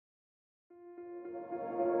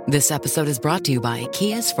This episode is brought to you by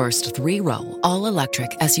Kia's first three-row, all-electric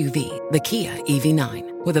SUV, the Kia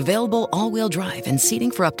EV9, with available all-wheel drive and seating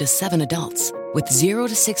for up to 7 adults. With 0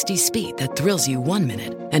 to 60 speed that thrills you 1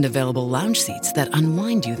 minute and available lounge seats that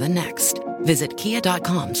unwind you the next. Visit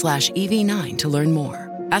kia.com/EV9 to learn more.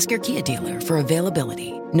 Ask your Kia dealer for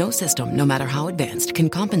availability. No system, no matter how advanced, can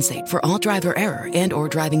compensate for all driver error and or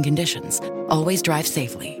driving conditions. Always drive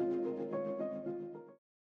safely.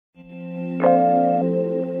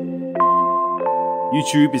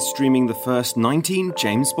 YouTube is streaming the first 19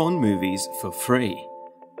 James Bond movies for free.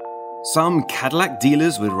 Some Cadillac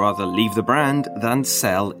dealers would rather leave the brand than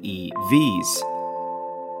sell EVs.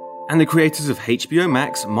 And the creators of HBO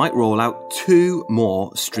Max might roll out 2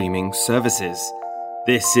 more streaming services.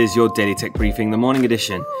 This is your Daily Tech Briefing, the morning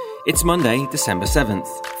edition. It's Monday, December 7th.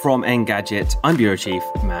 From Engadget, I'm Bureau Chief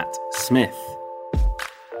Matt Smith.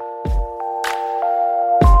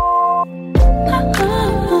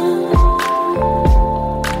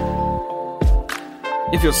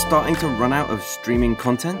 If you're starting to run out of streaming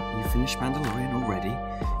content, you finished Mandalorian already,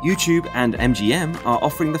 YouTube and MGM are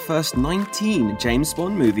offering the first 19 James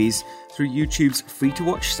Bond movies through YouTube's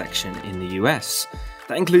free-to-watch section in the US.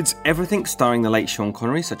 That includes everything starring the late Sean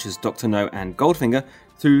Connery, such as Dr. No and Goldfinger,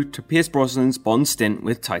 through to Pierce Brosnan's Bond stint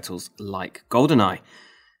with titles like GoldenEye.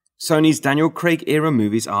 Sony's Daniel Craig-era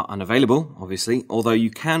movies are unavailable, obviously, although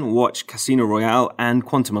you can watch Casino Royale and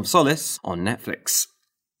Quantum of Solace on Netflix.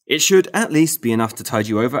 It should at least be enough to tide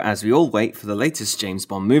you over as we all wait for the latest James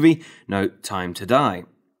Bond movie, No Time to Die.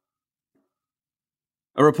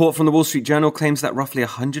 A report from the Wall Street Journal claims that roughly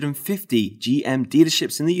 150 GM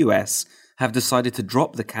dealerships in the US have decided to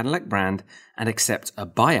drop the Cadillac brand and accept a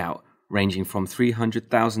buyout ranging from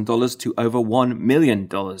 $300,000 to over $1 million.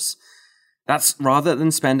 That's rather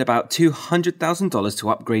than spend about $200,000 to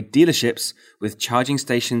upgrade dealerships with charging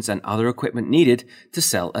stations and other equipment needed to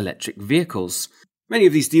sell electric vehicles. Many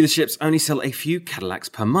of these dealerships only sell a few Cadillacs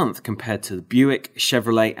per month compared to the Buick,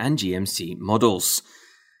 Chevrolet, and GMC models.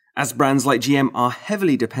 As brands like GM are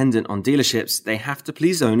heavily dependent on dealerships, they have to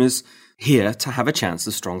please owners here to have a chance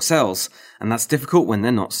of strong sales, and that's difficult when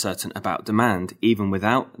they're not certain about demand, even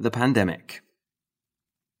without the pandemic.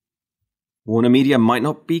 Warner Media might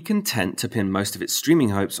not be content to pin most of its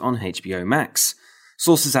streaming hopes on HBO Max.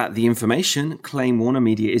 Sources at The Information claim Warner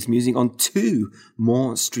Media is musing on 2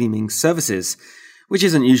 more streaming services, which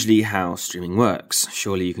isn't usually how streaming works.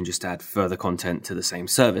 Surely you can just add further content to the same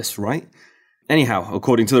service, right? Anyhow,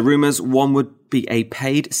 according to the rumors, one would be a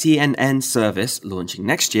paid CNN service launching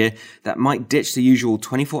next year that might ditch the usual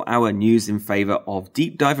 24-hour news in favor of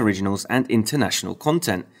deep dive originals and international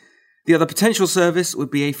content. The other potential service would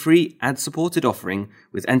be a free ad-supported offering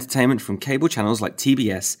with entertainment from cable channels like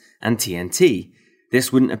TBS and TNT.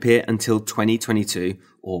 This wouldn't appear until 2022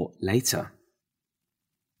 or later.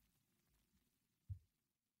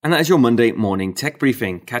 And that is your Monday morning tech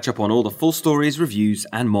briefing. Catch up on all the full stories, reviews,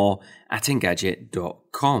 and more at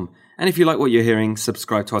Engadget.com. And if you like what you're hearing,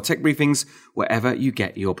 subscribe to our tech briefings wherever you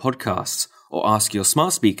get your podcasts, or ask your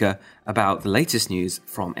smart speaker about the latest news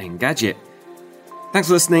from Engadget. Thanks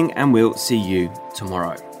for listening, and we'll see you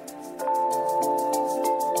tomorrow.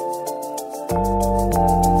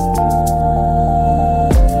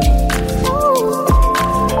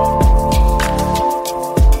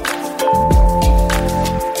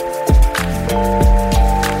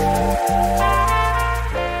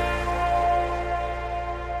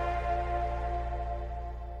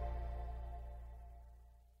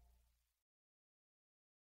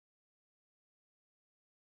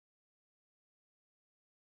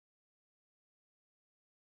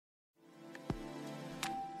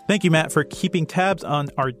 Thank you, Matt, for keeping tabs on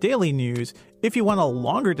our daily news. If you want a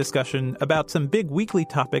longer discussion about some big weekly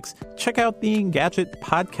topics, check out the Engadget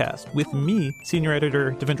podcast with me, Senior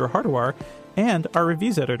Editor Devendra Hardawar, and our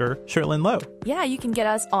reviews editor, Sherilyn Lowe. Yeah, you can get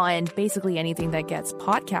us on basically anything that gets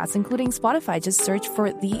podcasts, including Spotify. Just search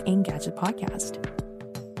for the Engadget podcast.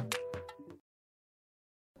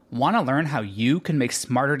 Want to learn how you can make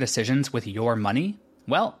smarter decisions with your money?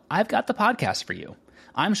 Well, I've got the podcast for you.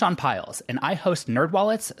 I'm Sean Piles, and I host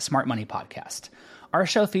NerdWallet's Smart Money Podcast. Our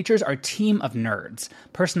show features our team of nerds,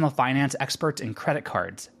 personal finance experts in credit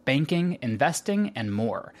cards, banking, investing, and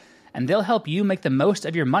more. And they'll help you make the most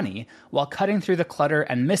of your money while cutting through the clutter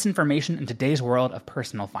and misinformation in today's world of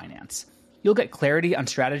personal finance. You'll get clarity on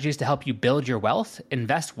strategies to help you build your wealth,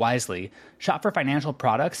 invest wisely, shop for financial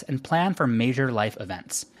products, and plan for major life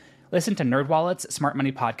events. Listen to NerdWallet's Smart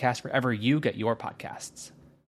Money Podcast wherever you get your podcasts.